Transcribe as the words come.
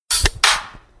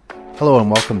Hello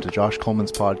and welcome to Josh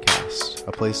Coleman's podcast,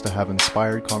 a place to have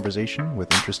inspired conversation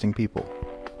with interesting people.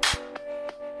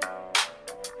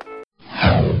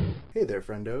 Hey there,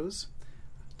 friendos.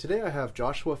 Today I have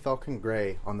Joshua Falcon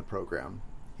Gray on the program.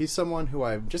 He's someone who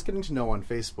I'm just getting to know on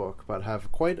Facebook, but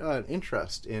have quite an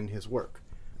interest in his work.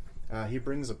 He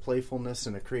brings a playfulness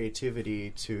and a creativity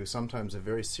to sometimes a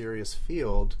very serious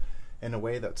field in a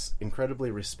way that's incredibly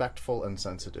respectful and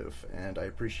sensitive, and I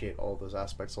appreciate all those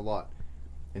aspects a lot.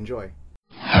 Enjoy.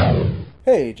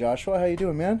 Hey Joshua, how you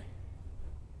doing, man?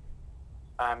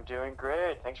 I'm doing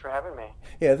great. Thanks for having me.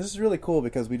 Yeah, this is really cool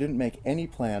because we didn't make any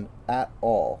plan at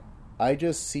all. I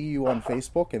just see you on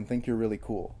Facebook and think you're really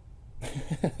cool.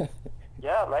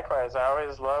 Yeah, likewise. I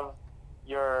always love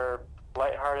your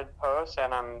lighthearted posts,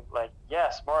 and I'm like,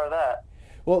 yes, more of that.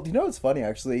 Well, you know what's funny,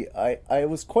 actually? I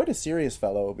was quite a serious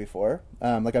fellow before.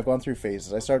 I've gone through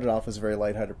phases. I started off as a very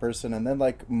lighthearted person, and then,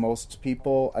 like most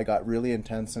people, I got really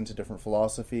intense into different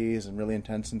philosophies and really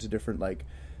intense into different,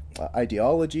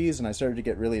 ideologies, and I started to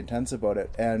get really intense about it.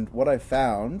 And what I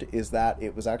found is that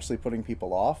it was actually putting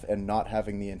people off and not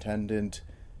having the intended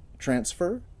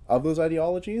transfer of those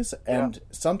ideologies. And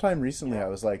sometime recently, I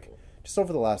was like, just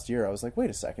over the last year, I was like,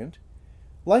 wait a second.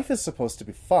 Life is supposed to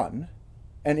be fun.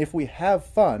 And if we have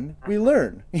fun, we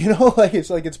learn. You know,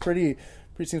 it's pretty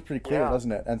seems pretty clear,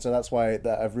 doesn't it? And so that's why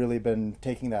I've really been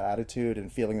taking that attitude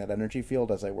and feeling that energy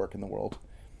field as I work in the world.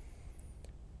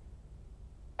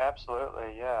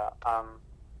 Absolutely, yeah.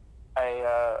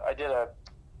 I did a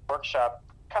workshop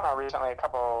kind of recently, 3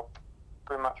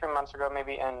 months ago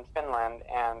maybe, in Finland,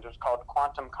 and it was called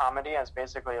Quantum Comedy. And it's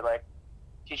basically like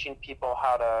teaching people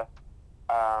how to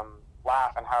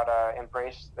laugh and how to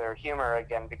embrace their humor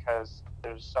again, because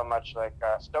there's so much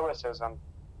stoicism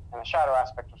and the shadow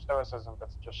aspect of stoicism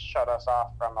that's just shut us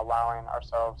off from allowing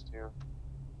ourselves to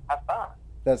have fun.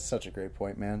 That's such a great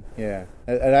point, man. Yeah.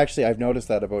 And actually, I've noticed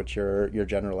that about your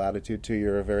general attitude, too.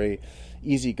 You're a very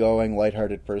easygoing,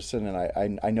 lighthearted person,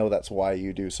 and I know that's why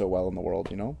you do so well in the world,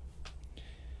 you know?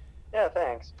 Yeah,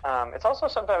 thanks. It's also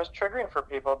sometimes triggering for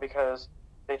people because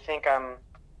they think I'm,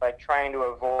 trying to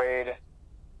avoid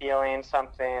feeling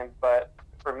something, but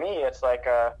for me, it's like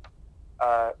a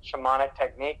shamanic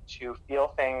technique to feel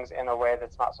things in a way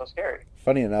that's not so scary.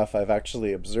 Funny enough, I've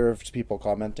actually observed people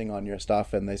commenting on your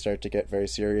stuff and they start to get very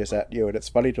serious at you, and it's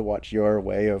funny to watch your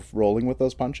way of rolling with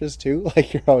those punches too.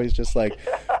 You're always just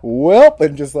whoop,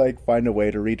 and just find a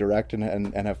way to redirect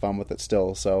and have fun with it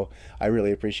still. So I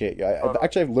really appreciate you.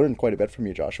 I've learned quite a bit from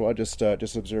you, Joshua, just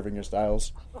observing your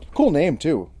styles. Cool name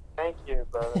too. Thank you,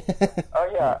 brother. Oh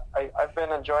yeah, I've been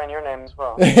enjoying your name as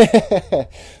well.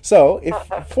 So, if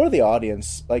for the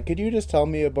audience, could you just tell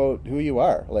me about who you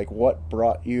are? What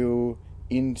brought you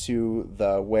into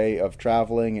the way of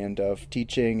traveling and of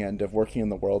teaching and of working in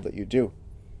the world that you do?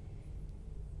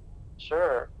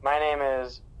 Sure. My name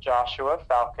is Joshua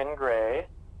Falcon Gray.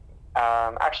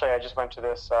 Actually, I just went to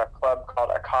this club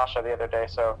called Akasha the other day,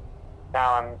 so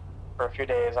now for a few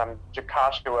days, I'm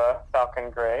Joshua Falcon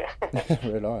Gray.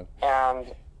 Right on.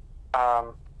 And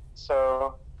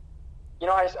so,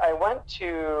 I went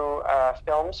to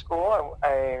film school.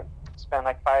 I spent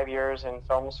 5 years in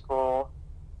film school,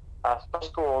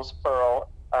 schools, plural.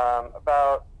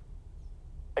 I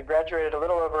graduated a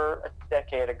little over a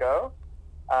decade ago.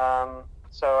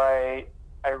 So I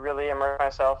really immersed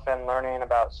myself in learning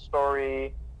about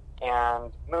story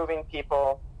and moving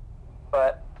people,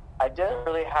 but I didn't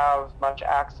really have much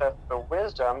access to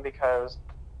wisdom because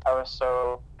I was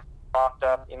so locked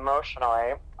up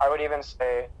emotionally. I would even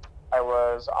say I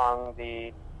was on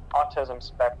the autism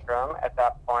spectrum at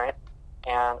that point,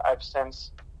 and I've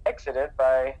since exited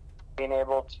by being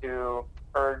able to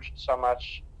purge so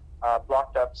much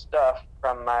blocked up stuff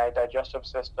from my digestive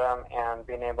system and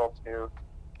being able to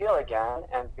feel again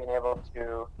and being able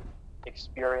to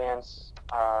experience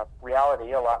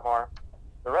reality a lot more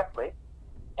directly.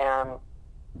 And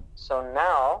so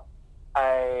now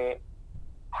I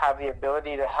have the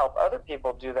ability to help other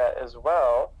people do that as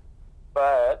well,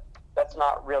 but that's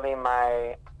not really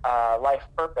my life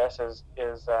purpose. I'm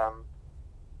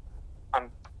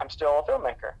still a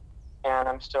filmmaker, and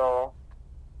I'm still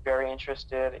very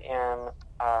interested in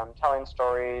telling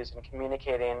stories and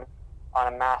communicating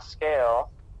on a mass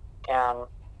scale. And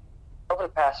over the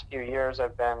past few years,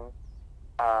 I've been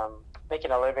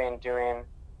making a living doing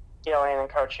healing and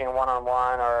coaching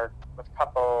one-on-one or with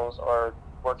couples or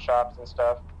workshops and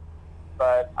stuff.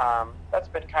 But that's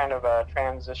been kind of a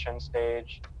transition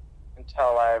stage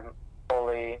until I'm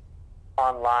fully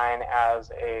online as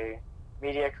a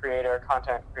media creator,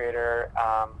 content creator.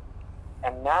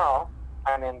 And now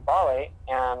I'm in Bali,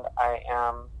 and I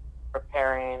am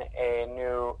preparing a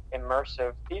new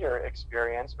immersive theater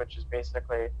experience, which is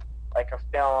basically like a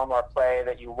film or play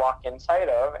that you walk inside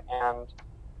of and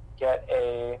get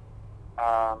a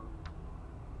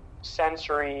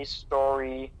sensory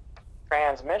story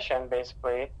transmission,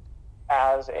 basically,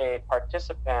 as a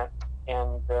participant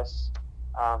in this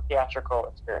theatrical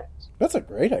experience. That's a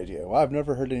great idea. Wow, I've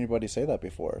never heard anybody say that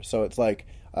before. So it's like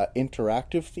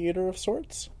interactive theater of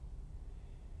sorts?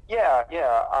 Yeah,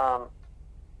 yeah.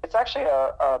 It's actually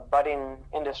a budding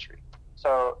industry.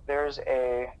 So there's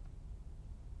a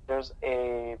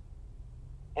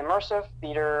immersive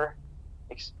theater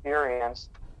experience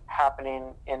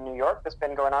happening in New York that's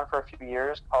been going on for a few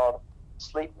years called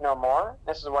Sleep No More.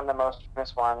 This is one of the most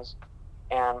famous ones.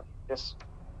 And this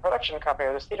production company,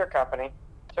 or this theater company,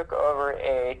 took over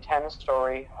a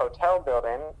 10-story hotel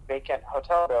building, vacant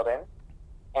hotel building,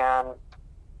 and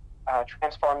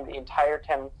transformed the entire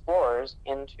 10 floors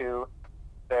into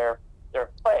their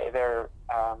play, a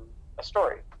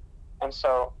story. And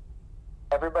so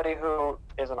everybody who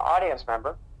is an audience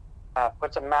member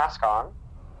puts a mask on,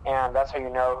 and that's how you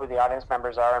know who the audience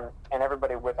members are, and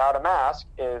everybody without a mask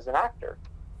is an actor.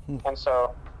 And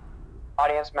so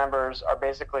audience members are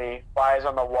basically flies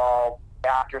on the wall.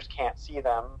 The actors can't see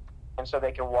them, and so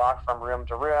they can walk from room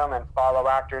to room and follow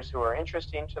actors who are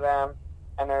interesting to them.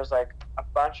 And there's like a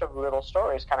bunch of little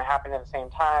stories kind of happening at the same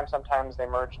time. Sometimes they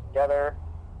merge together.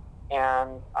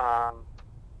 And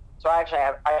so I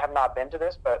have not been to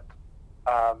this, but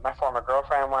my former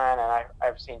girlfriend went, and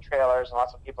I've seen trailers, and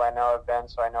lots of people I know have been,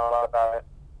 so I know a lot about it.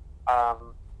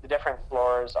 The different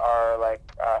floors are like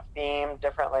themed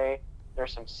differently.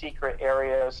 There's some secret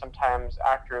areas. Sometimes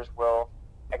actors will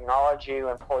acknowledge you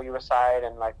and pull you aside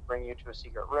and like bring you to a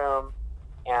secret room.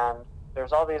 And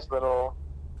there's all these little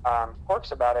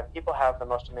quirks about it. People have the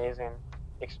most amazing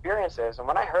experiences. And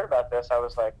when I heard about this, I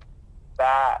was like,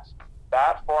 that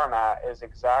format is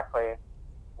exactly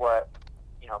what,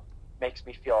 makes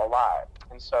me feel alive.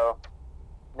 And so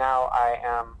now I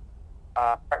am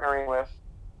partnering with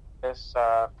this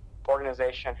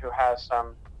organization who has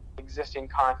some existing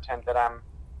content that I'm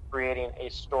creating a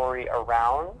story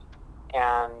around.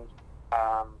 And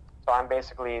so I'm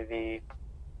basically the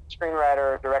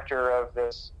screenwriter, director of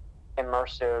this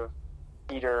immersive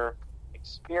theater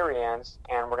experience,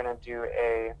 and we're going to do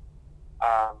a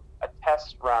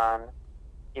test run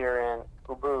here in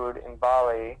Ubud in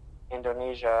Bali,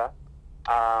 Indonesia,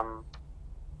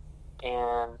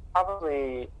 in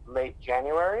probably late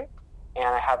January, and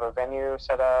I have a venue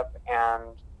set up, and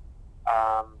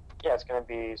it's going to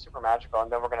be super magical.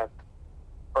 And then we're going to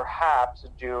perhaps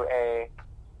do a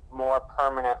more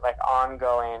permanent, like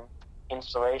ongoing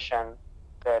installation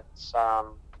that's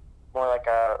more like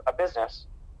a business,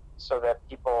 so that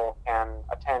people can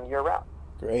attend year round.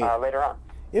 Great. Later on.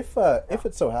 If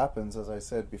it so happens, as I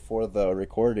said before the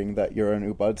recording, that you're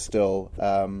in Ubud still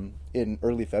in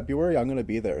early February, I'm going to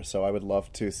be there. So I would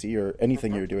love to see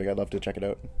anything you're doing. I'd love to check it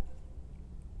out.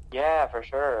 Yeah, for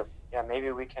sure. Yeah,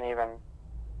 maybe we can even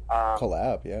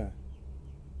collab. Yeah.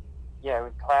 Yeah, we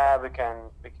collab. We can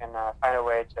find a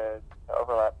way to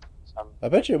overlap some. I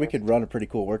bet you we could run a pretty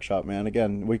cool workshop, man.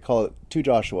 Again, we call it Two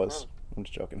Joshuas. I'm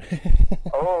just joking.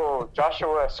 Oh,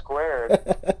 Joshua squared.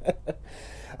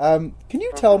 Can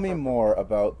you tell me more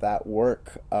about that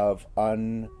work of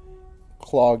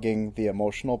unclogging the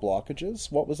emotional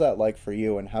blockages? What was that like for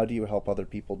you, and how do you help other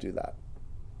people do that?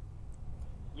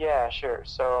 Yeah, sure.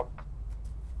 So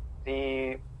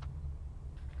the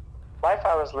life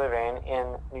I was living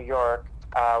in New York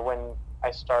when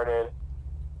I started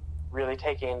really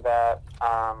taking that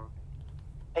on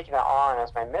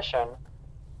as my mission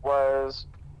was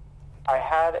I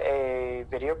had a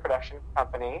video production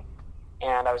company,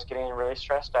 and I was getting really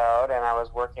stressed out, and I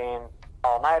was working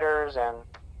all-nighters, and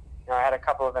I had a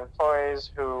couple of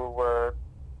employees who were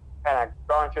kind of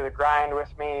going through the grind with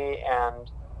me,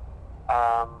 and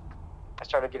I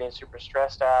started getting super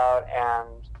stressed out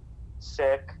and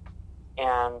sick,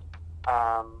 and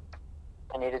I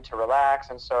needed to relax,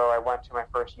 and so I went to my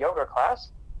first yoga class,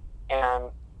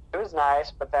 and it was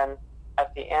nice, but then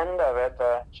at the end of it,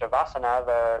 the Shavasana,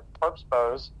 the corpse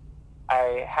pose,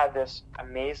 I had this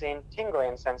amazing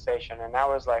tingling sensation, and that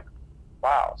was like,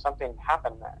 wow, something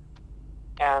happened there.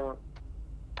 And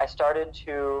I started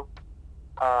to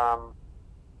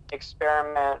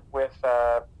experiment with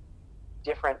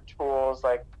different tools.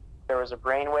 Like there was a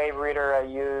brainwave reader I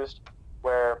used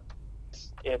where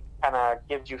it kind of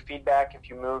gives you feedback if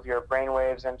you move your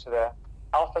brainwaves into the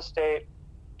alpha state,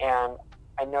 and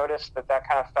I noticed that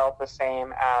kind of felt the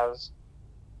same as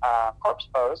corpse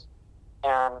pose,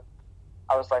 and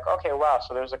I was like, okay, wow,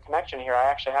 so there's a connection here. I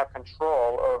actually have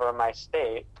control over my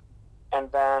state,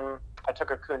 And then I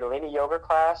took a Kundalini yoga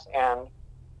class, and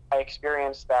I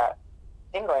experienced that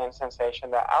tingling sensation,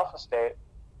 that alpha state,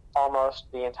 almost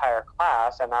the entire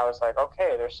class. And I was like,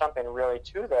 okay, there's something really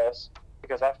to this,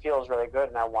 because that feels really good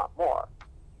and I want more.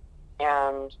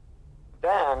 And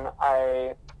then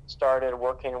I started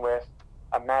working with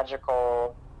a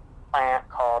magical plant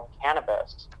called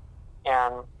cannabis.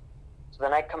 And so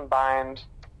then I combined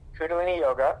Kundalini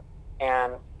yoga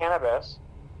and cannabis,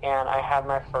 and I had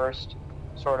my first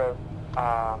sort of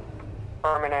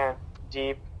permanent,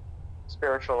 deep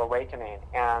spiritual awakening.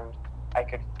 And I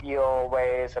could feel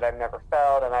ways that I've never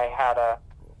felt, and I had a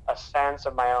sense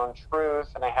of my own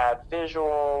truth, and I had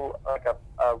visual, like a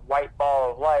white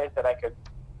ball of light that I could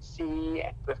see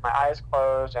with my eyes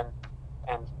closed and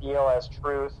feel as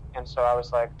truth. And so I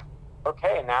was like,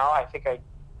 okay, now I think I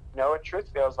know what truth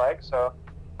feels like, so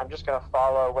I'm just going to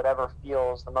follow whatever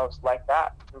feels the most like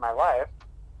that in my life,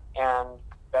 and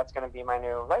that's going to be my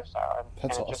new lifestyle.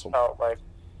 And it just felt like,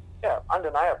 yeah,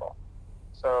 undeniable.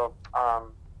 So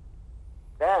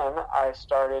then I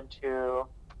started to,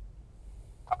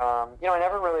 I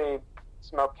never really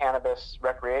smoked cannabis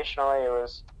recreationally.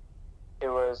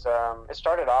 It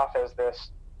started off as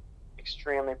this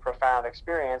extremely profound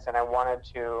experience, and I wanted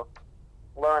to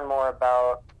learn more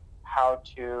about how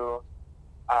to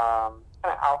kind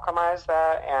of alchemize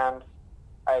that. And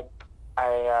at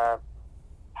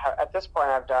this point,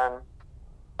 I've done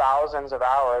thousands of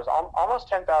hours, almost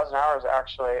 10,000 hours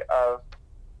actually, of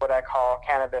what I call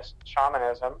cannabis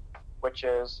shamanism, which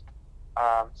is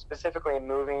specifically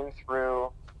moving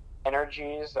through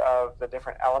energies of the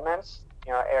different elements,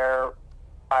 air,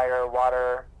 fire,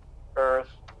 water, earth,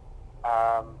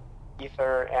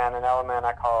 ether, and an element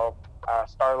I call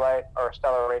starlight or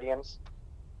stellar radiance,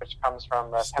 which comes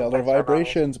from the stellar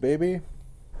vibrations, baby.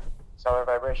 Stellar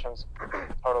vibrations,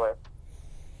 totally.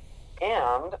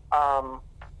 And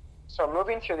so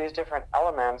moving through these different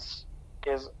elements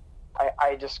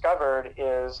I discovered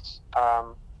is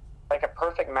like a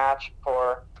perfect match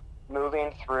for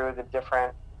moving through the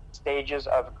different stages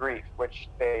of grief, which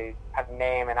they have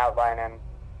name and outline in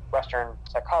Western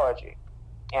psychology.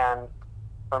 And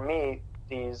for me,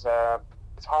 these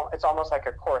it's almost like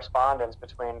a correspondence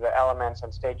between the elements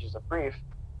and stages of grief.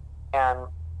 And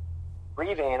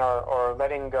grieving or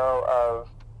letting go of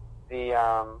the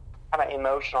kind of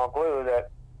emotional glue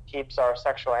that keeps our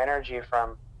sexual energy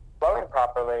from flowing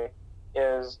properly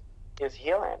is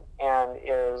healing, and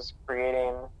is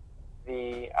creating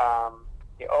the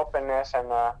openness and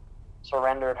the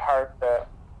surrendered heart that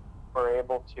we're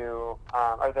able to,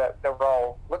 or that we're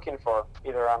all looking for,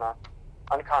 either on a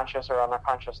unconscious or on a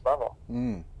conscious level.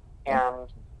 And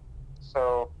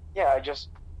so, yeah, I just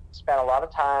spent a lot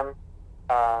of time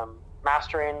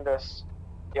mastering the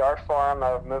art form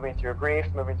of moving through grief,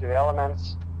 moving through the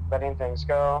elements, letting things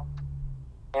go,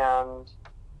 and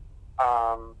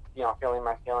feeling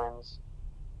my feelings.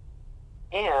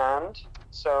 And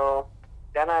so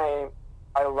then I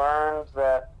learned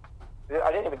that,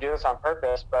 I didn't even do this on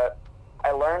purpose, but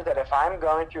I learned that if I'm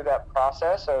going through that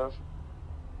process of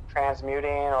transmuting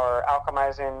or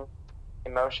alchemizing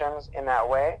emotions in that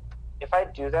way, if I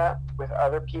do that with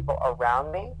other people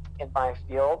around me in my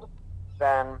field,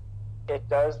 then it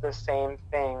does the same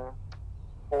thing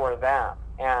for them.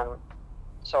 And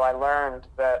so I learned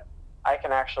that I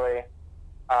can actually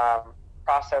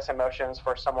process emotions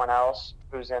for someone else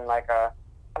who's in like a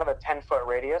kind of a 10-foot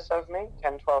radius of me,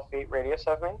 10, 12 feet radius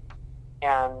of me.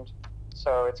 And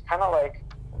so it's kind of like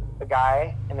the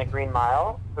guy in the Green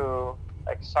Mile who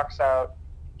like sucks out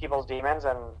people's demons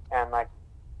and like,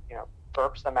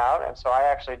 burps them out. And so I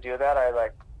actually do that. I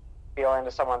like feel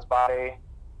into someone's body,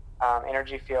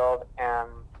 energy field, and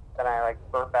then I like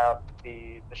burp out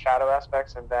the shadow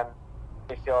aspects, and then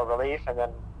they feel relief, and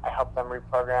then I help them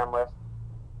reprogram with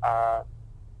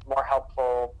more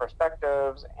helpful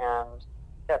perspectives. And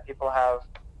yeah, people have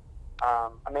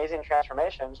amazing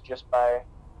transformations just by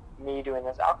me doing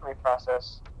this alchemy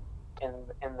process in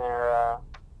their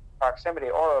proximity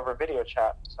or over video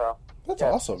chat. So that's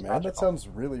awesome, man. Magical. That sounds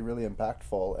really, really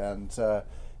impactful, and to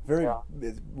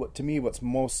me, what's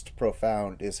most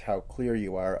profound is how clear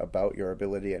you are about your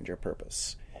ability and your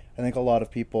purpose. I think a lot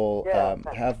of people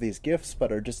have these gifts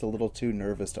but are just a little too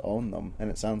nervous to own them,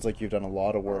 and it sounds like you've done a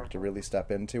lot of work to really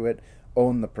step into it,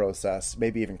 own the process,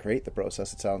 maybe even create the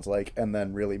process, it sounds like, and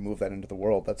then really move that into the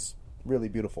world. That's really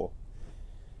beautiful.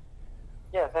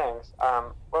 Yeah, thanks.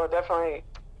 Well, it definitely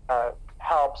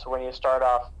helps when you start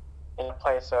off in a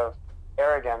place of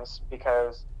arrogance,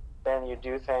 because then you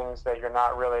do things that you're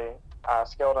not really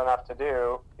skilled enough to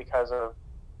do because of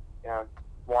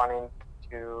wanting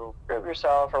to prove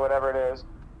yourself or whatever it is.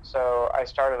 So I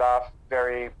started off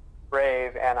very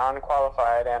brave and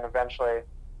unqualified, and eventually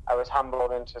I was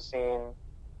humbled into seeing,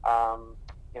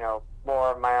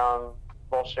 more of my own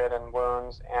bullshit and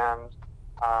wounds. And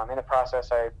in the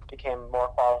process, I became more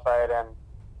qualified and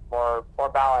more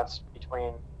balanced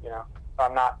between, so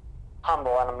I'm not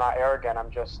humble and I'm not arrogant. I'm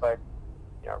just like,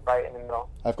 right in the middle.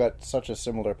 I've got such a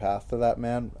similar path to that,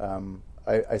 man.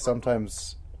 I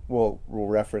sometimes will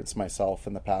reference myself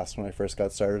in the past when I first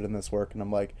got started in this work, and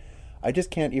I'm like, I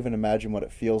just can't even imagine what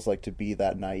it feels like to be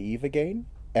that naive again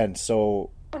and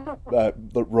so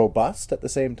robust at the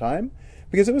same time,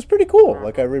 because it was pretty cool.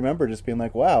 Like, I remember just being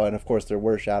like, wow. And of course there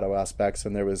were shadow aspects,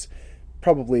 and there was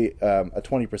probably a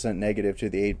 20% negative to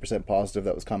the 80% positive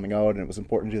that was coming out, and it was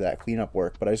important to do that cleanup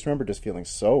work. But I just remember just feeling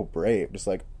so brave, just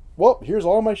like, well, here's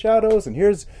all my shadows, and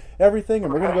here's everything,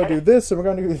 and we're going to go do this, and we're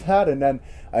going to do that. And then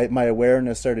my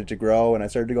awareness started to grow, and I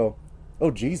started to go,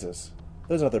 oh, Jesus,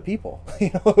 there's other people.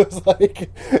 It was like...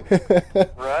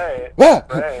 Right, ah!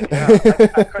 right,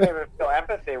 yeah. I couldn't even feel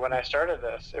empathy when I started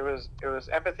this.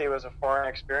 Empathy was a foreign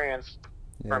experience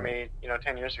for me,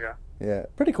 10 years ago. Yeah,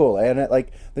 pretty cool. And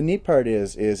the neat part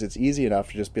is it's easy enough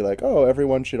to just be like, oh,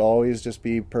 everyone should always just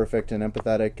be perfect and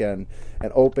empathetic and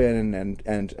open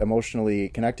and emotionally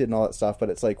connected and all that stuff.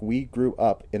 But it's like, we grew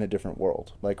up in a different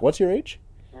world. Like, what's your age?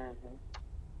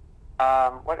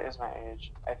 Mm-hmm. What is my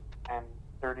age? I'm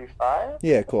 35.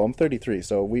 Yeah, cool. I'm 33.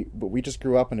 So we just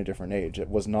grew up in a different age. That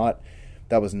was not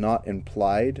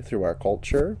implied through our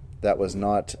culture. That was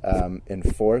not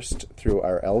enforced through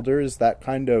our elders. That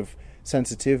kind of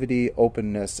sensitivity,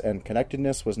 openness, and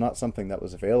connectedness was not something that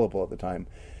was available at the time.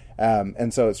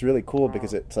 And so it's really cool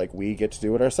because it's like we get to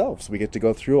do it ourselves. We get to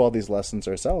go through all these lessons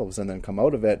ourselves and then come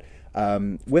out of it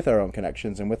with our own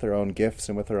connections and with our own gifts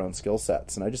and with our own skill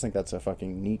sets. And I just think that's a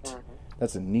fucking neat,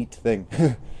 that's a neat thing.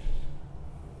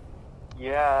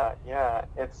 Yeah.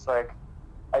 It's like,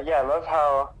 I love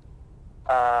how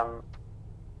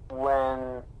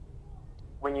when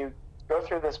you go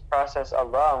through this process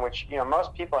alone, which,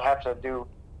 most people have to do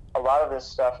a lot of this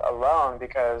stuff alone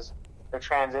because they're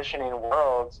transitioning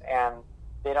worlds and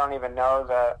they don't even know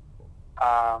that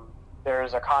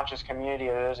there's a conscious community,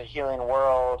 there's a healing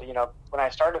world. When I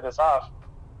started this off,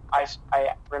 I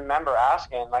remember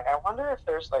asking, like, I wonder if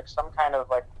there's like some kind of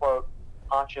like, quote,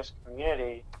 conscious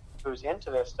community who's into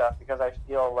this stuff, because I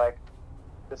feel like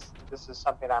this is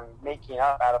something I'm making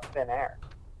up out of thin air.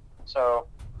 So,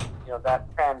 that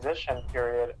transition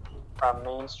period from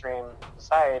mainstream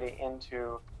society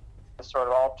into this sort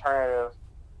of alternative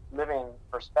living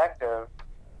perspective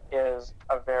is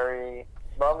a very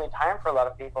lonely time for a lot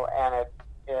of people, and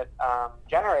it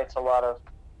generates a lot of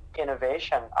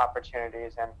innovation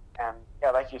opportunities. And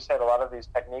like you said, a lot of these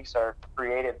techniques are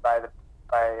created by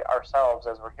ourselves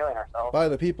as we're healing ourselves. By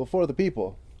the people, for the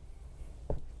people.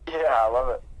 Yeah, I love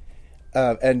it.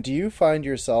 And do you find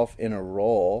yourself in a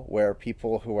role where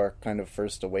people who are kind of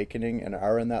first awakening and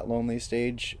are in that lonely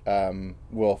stage,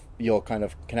 you'll kind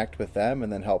of connect with them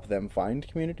and then help them find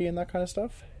community and that kind of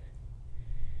stuff?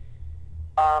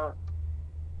 I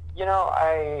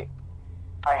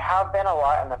have been a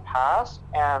lot in the past,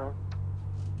 and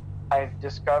I've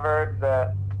discovered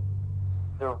that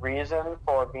the reason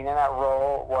for being in that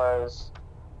role was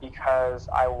because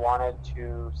I wanted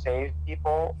to save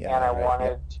people, and I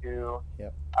wanted to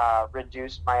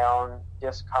reduce my own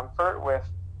discomfort with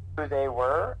who they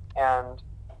were. And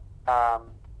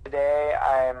today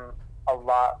I'm a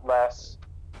lot less,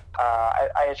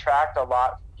 I attract a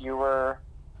lot fewer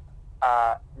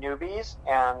newbies,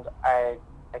 and I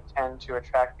tend to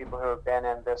attract people who have been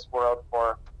in this world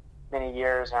for many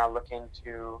years and are looking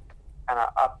to kind of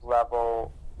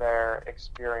up-level their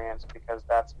experience, because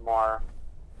that's more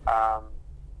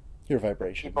your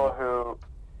vibration. People who,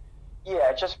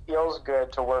 it just feels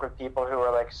good to work with people who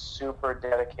are like super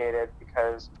dedicated,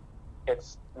 because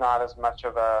it's not as much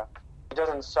of it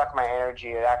doesn't suck my energy.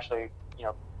 It actually,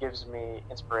 gives me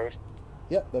inspiration.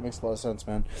 Yeah, that makes a lot of sense,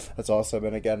 man. That's awesome.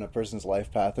 And again, a person's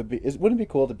life path, wouldn't it be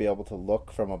cool to be able to look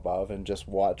from above and just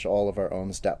watch all of our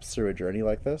own steps through a journey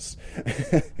like this?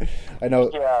 I know.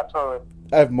 Yeah, totally.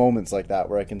 I have moments like that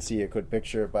where I can see a good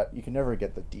picture, but you can never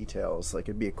get the details. Like,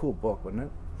 it'd be a cool book, wouldn't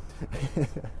it?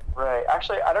 Right.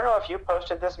 Actually, I don't know if you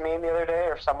posted this meme the other day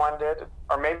or someone did,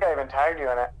 or maybe I even tagged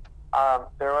you in it.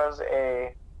 There was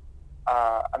a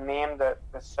meme that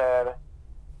said,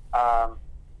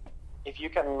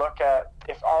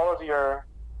 if all of your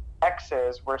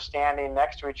exes were standing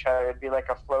next to each other, it'd be like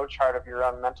a flow chart of your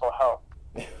own mental health.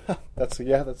 That's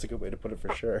a good way to put it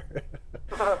for sure.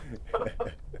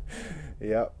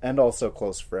 Yeah, and also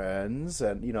close friends,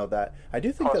 and that I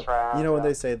do think close that friends, when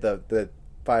they say the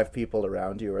 5 people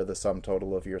around you are the sum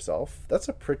total of yourself. That's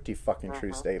a pretty fucking true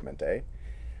Mm-hmm. statement, eh?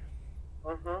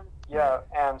 Mm-hmm. Yeah,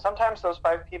 and sometimes those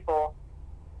 5 people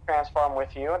transform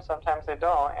with you, and sometimes they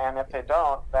don't. And if they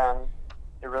don't, then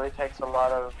it really takes a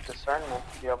lot of discernment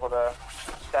to be able to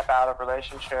step out of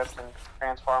relationships and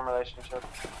transform relationships.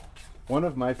 One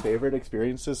of my favorite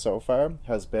experiences so far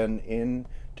has been in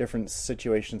different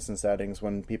situations and settings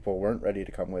when people weren't ready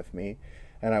to come with me,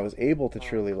 and I was able to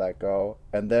truly let go.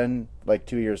 And then, like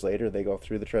 2 years later, they go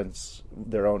through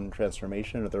their own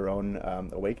transformation or their own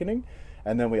awakening,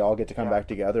 and then we all get to come back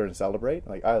together and celebrate.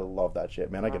 Like, I love that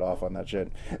shit, man. I get off on that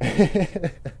shit.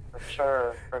 For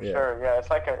sure. Yeah,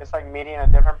 it's like meeting a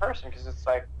different person, because it's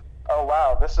like, oh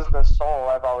wow, this is the soul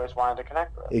I've always wanted to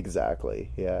connect with.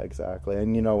 Exactly. Yeah, exactly.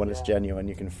 And you know, when it's genuine,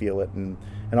 you can feel it, and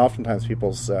oftentimes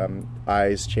people's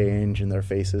eyes change and their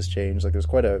faces change. Like, there's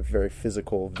quite a very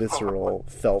physical, visceral,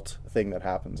 felt thing that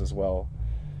happens as well.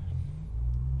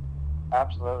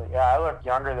 Absolutely. Yeah, I look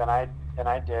younger than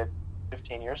I did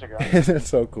 15 years ago. It's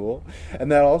so cool. And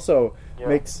that also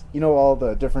makes, you know, all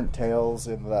the different tales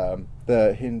in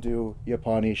the Hindu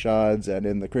Upanishads and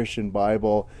in the Christian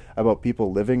Bible about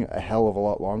people living a hell of a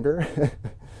lot longer.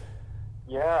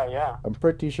 Yeah. I'm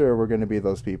pretty sure we're going to be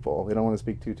those people. We don't want to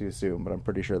speak too soon, but I'm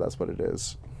pretty sure that's what it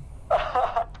is.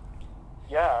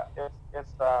 Yeah,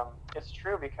 it's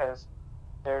true, because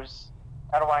there's,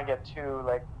 I don't want to get too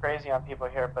like crazy on people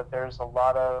here, but there's a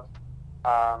lot of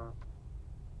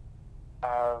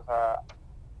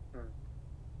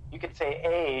you could say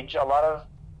age. A lot of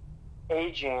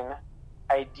aging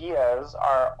ideas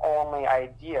are only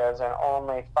ideas and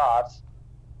only thoughts,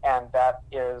 and that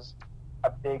is a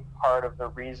big part of the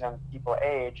reason people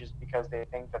age, is because they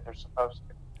think that they're supposed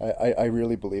to. I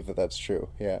really believe that that's true,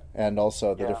 yeah. And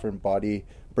also the different body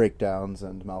breakdowns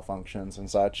and malfunctions and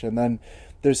such. And then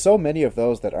there's so many of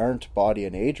those that aren't body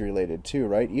and age related too,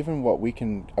 right? Even what we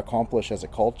can accomplish as a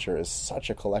culture is such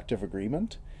a collective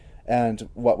agreement. And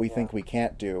what we think we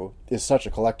can't do is such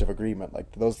a collective agreement.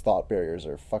 Like, those thought barriers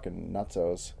are fucking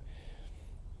nutsos.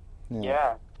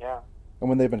 Yeah. And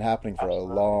when they've been happening for a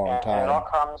long time. And it all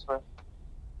comes with...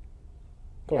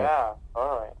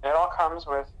 Totally. It all comes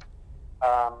with,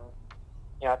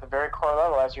 at the very core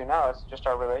level, as you know, it's just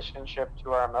our relationship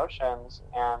to our emotions.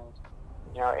 And,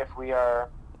 if we are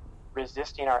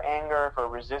resisting our anger, if we're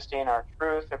resisting our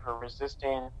truth, if we're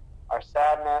resisting our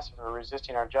sadness, if we're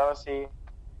resisting our jealousy,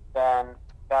 then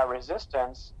that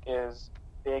resistance is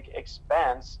big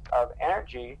expense of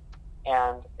energy.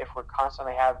 And if we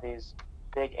constantly have these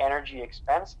big energy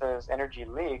expenses, energy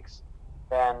leaks,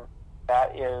 then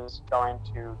that is going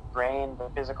to drain the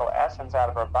physical essence out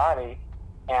of our body.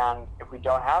 And if we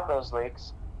don't have those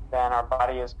leaks, then our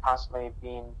body is constantly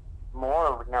being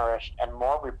more nourished and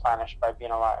more replenished by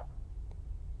being alive.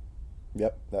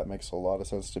 Yep, that makes a lot of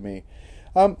sense to me.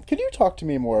 Could you talk to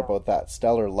me more about that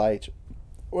stellar light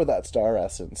or that star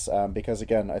essence? Because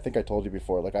again, I think I told you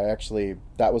before, like,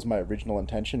 that was my original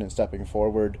intention in stepping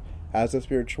forward as a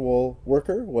spiritual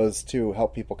worker, was to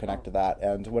help people connect to that.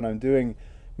 And when I'm doing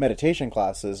meditation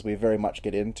classes, we very much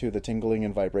get into the tingling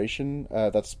and vibration.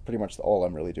 That's pretty much all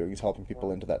I'm really doing, is helping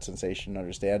people into that sensation and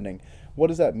understanding. What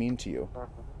does that mean to you?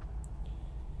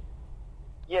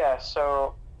 Yeah,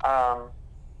 so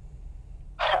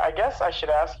I guess I should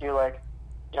ask you, like,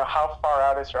 how far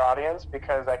out is your audience?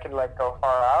 Because I can, like, go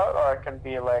far out, or I can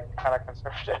be, like, kind of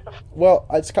conservative. Well,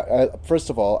 first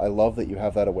of all, I love that you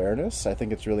have that awareness. I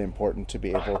think it's really important to be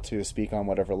able to speak on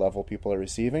whatever level people are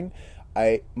receiving.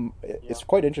 It's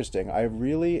quite interesting. I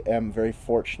really am very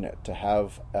fortunate to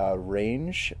have a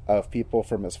range of people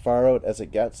from as far out as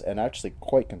it gets, and actually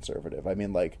quite conservative. I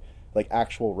mean, like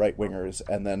actual right-wingers,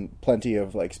 and then plenty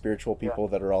of, like, spiritual people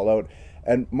that are all out.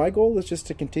 And my goal is just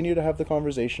to continue to have the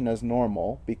conversation as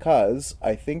normal, because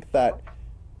I think that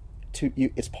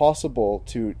it's possible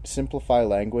to simplify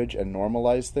language and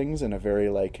normalize things in a very,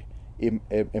 like,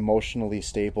 emotionally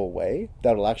stable way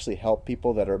that'll actually help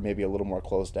people that are maybe a little more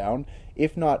closed down,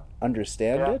 if not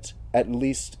understand it, at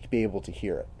least be able to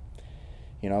hear it.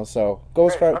 So go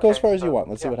as far as you want.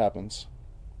 Let's see what happens.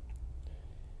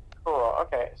 Cool.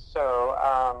 Okay.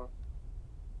 So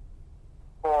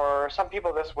for some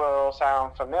people this will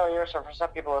sound familiar. So for some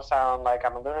people it'll sound like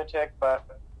I'm a lunatic. But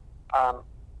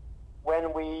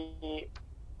when we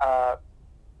a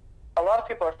lot of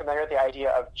people are familiar with the idea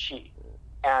of chi,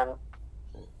 and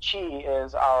chi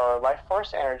is our life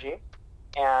force energy,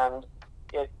 and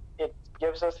it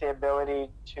gives us the ability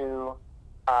to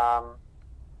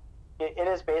it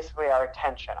is basically our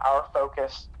attention. Our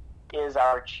focus is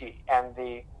our chi, and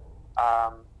the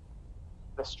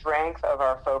strength of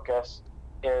our focus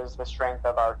is the strength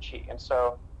of our chi. And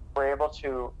so we're able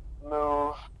to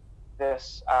move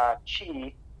this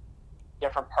chi,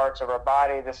 different parts of our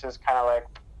body. This is kind of like,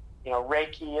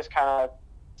 Reiki is kind of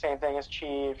same thing as chi,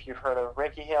 if you've heard of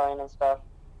Reiki healing and stuff.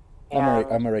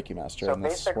 I'm a Reiki master, so and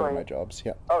that's one of my jobs.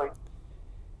 Yeah. Oh,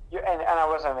 and I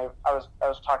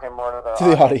was talking more to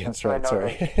the audience, right?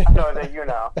 Sorry. I know that you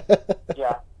know.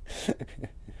 Yeah.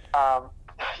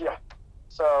 Yeah.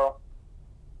 So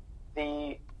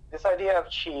this idea of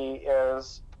chi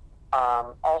is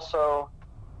also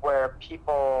where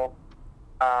people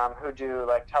who do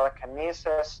like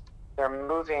telekinesis, they're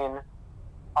moving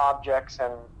objects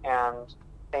and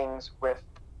things with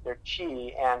their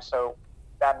chi, and so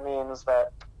that means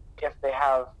that if they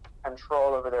have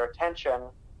control over their attention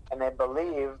and they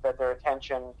believe that their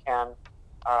attention can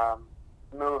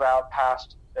move out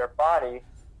past their body,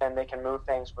 then they can move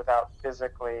things without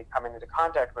physically coming into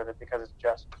contact with it, because it's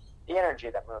just the energy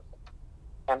that moves it.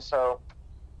 And so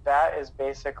that is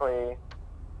basically,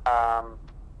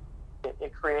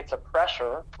 it creates a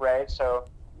pressure, right? So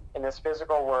in this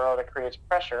physical world, it creates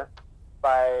pressure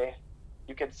by,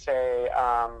 you could say,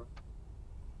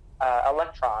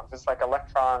 electrons. It's like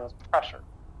electrons pressure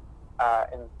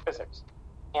in physics.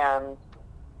 And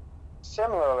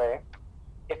similarly,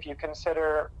 if you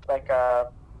consider, like,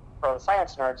 for the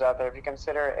science nerds out there, if you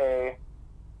consider a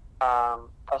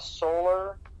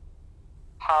solar-powered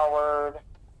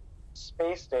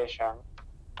space station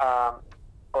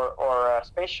or a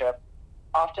spaceship,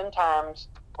 oftentimes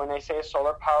when they say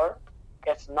solar-powered,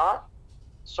 it's not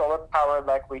solar-powered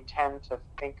like we tend to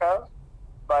think of,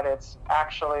 but it's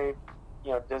actually,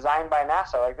 designed by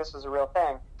NASA. Like, this is a real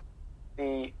thing.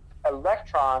 The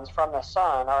electrons from the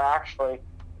sun are actually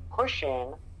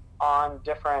pushing on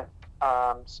different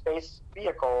space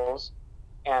vehicles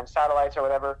and satellites or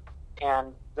whatever,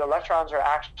 and the electrons are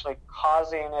actually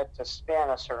causing it to spin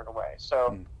a certain way.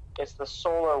 So it's the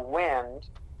solar wind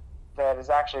that is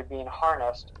actually being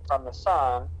harnessed from the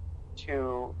sun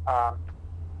to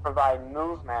provide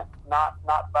movement,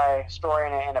 not by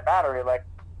storing it in a battery like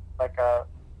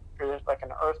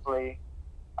an earthly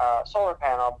solar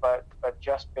panel, but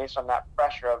just based on that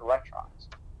pressure of electrons.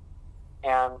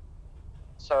 And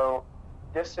so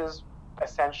this is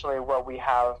essentially what we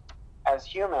have as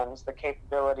humans, the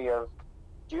capability of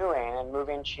doing, and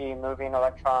moving chi, moving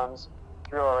electrons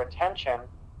through our attention.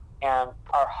 And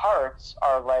our hearts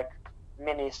are like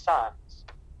mini suns.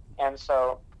 And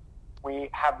so we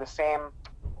have the same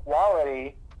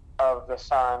quality of the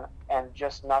sun and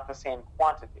just not the same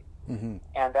quantity. Mm-hmm.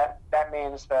 And that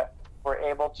means that we're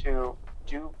able to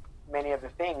do many of the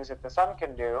things that the sun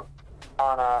can do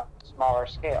on a smaller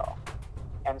scale.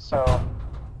 And so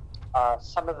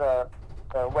some of the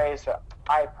ways that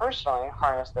I personally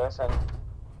harness this and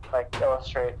like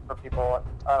illustrate for people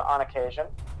on occasion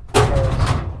is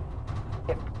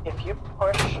if you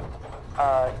push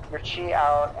your chi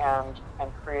out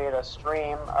and create a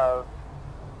stream of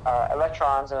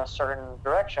electrons in a certain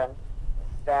direction,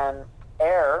 then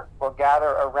air will gather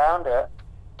around it,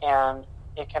 and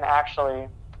it can actually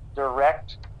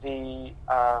direct the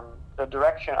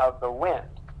direction of the wind.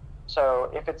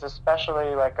 So if it's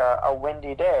especially like a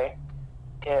windy day,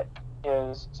 it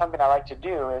is something I like to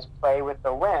do is play with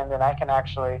the wind, and I can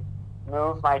actually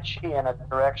move my chi in a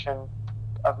direction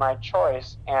of my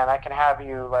choice, and I can have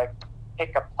you like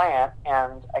pick a plant,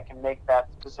 and I can make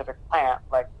that specific plant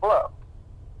like blow.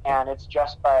 And it's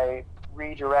just by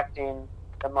redirecting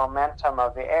the momentum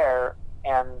of the air,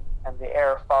 and the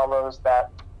air follows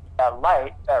that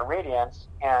light, that radiance,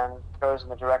 and goes in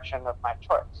the direction of my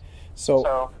choice.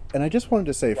 So and I just wanted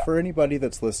to say, for anybody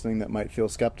that's listening that might feel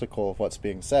skeptical of what's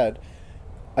being said,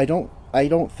 I don't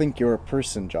think you're a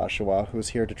person, Joshua, who's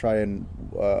here to try and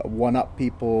one-up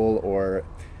people or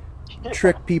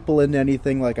trick people into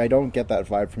anything. Like, I don't get that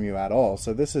vibe from you at all.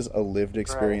 So this is a lived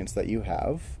experience that you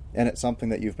have, and it's something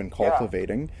that you've been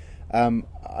cultivating.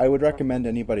 I would recommend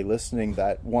anybody listening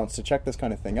that wants to check this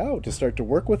kind of thing out to start to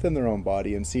work within their own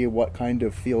body and see what kind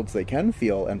of fields they can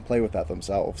feel and play with that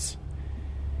themselves.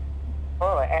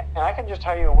 Totally. And I can just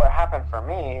tell you what happened for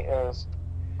me is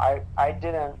I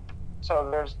didn't.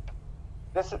 So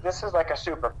this is like a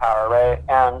superpower, right?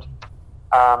 And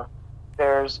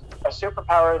there's a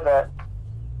superpower that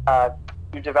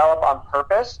you develop on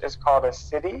purpose is called a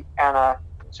siddhi, and a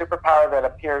superpower that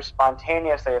appears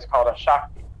spontaneously is called a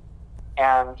shakti.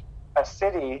 And a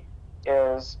siddhi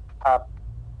is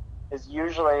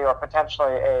usually or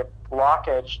potentially a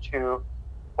blockage to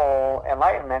full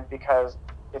enlightenment because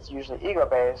it's usually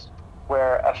ego-based,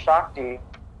 where a shakti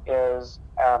is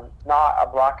not a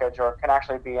blockage or can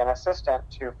actually be an assistant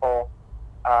to full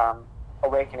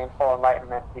awakening, full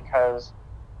enlightenment, because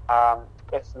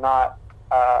it's not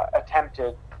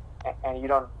attempted and you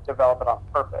don't develop it on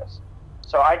purpose.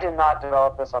 So I did not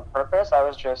develop this on purpose. I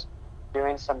was just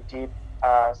doing some deep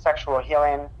sexual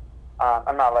healing.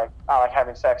 I'm not like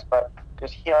having sex, but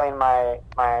just healing my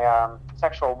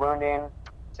sexual wounding,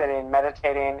 sitting,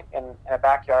 meditating in a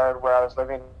backyard where I was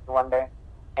living one day.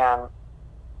 And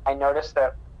I noticed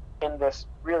that in this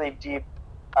really deep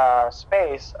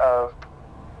space of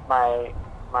my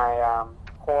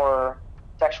core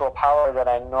sexual power that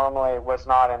I normally was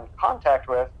not in contact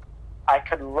with, I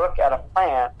could look at a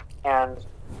plant and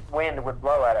wind would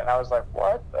blow at it. And I was like,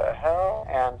 what the hell?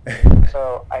 And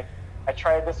so I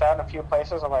tried this out in a few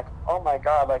places. I'm like, oh my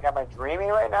God, like, am I dreaming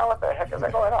right now? What the heck is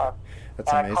that going on?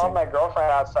 That's and amazing. I called my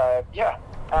girlfriend outside. Yeah.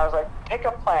 And I was like, pick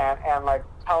a plant and like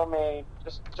tell me,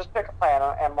 just pick a plant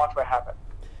and watch what happens.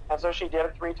 And so she did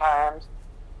it 3 times.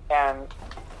 And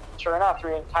sure enough,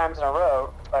 3 times in a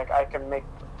row, like, I can make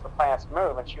the plants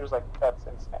move. And she was like, that's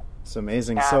insane. It's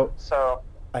amazing. And so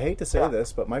I hate to say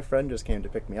this, but my friend just came to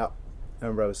pick me up.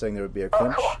 Remember I was saying there would be a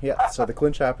clinch? Oh, cool. Yeah, so the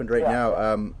clinch happened right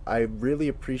now. I really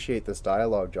appreciate this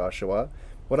dialogue, Joshua.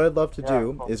 What I'd love to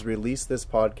do is release this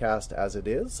podcast as it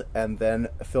is, and then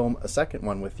film a second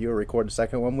one with you, or record a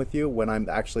second one with you when I'm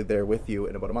actually there with you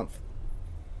in about a month.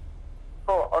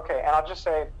 Cool. Okay, and I'll just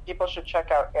say people should check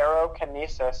out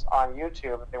Aerokinesis on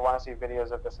YouTube if they want to see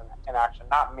videos of this in action.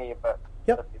 Not me, but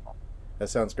other people. That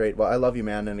sounds great. Well, I love you,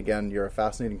 man, and again, you're a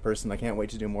fascinating person. I can't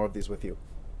wait to do more of these with you.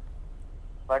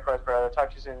 Likewise, brother. Talk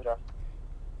to you soon, Josh.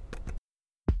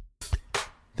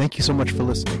 Thank you so much for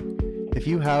listening. If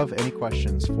you have any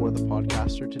questions for the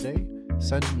podcaster today,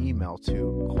 send an email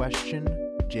to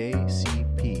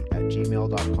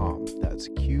questionjcp@gmail.com. That's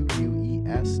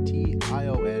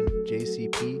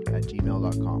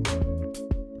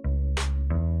questionjcp@gmail.com.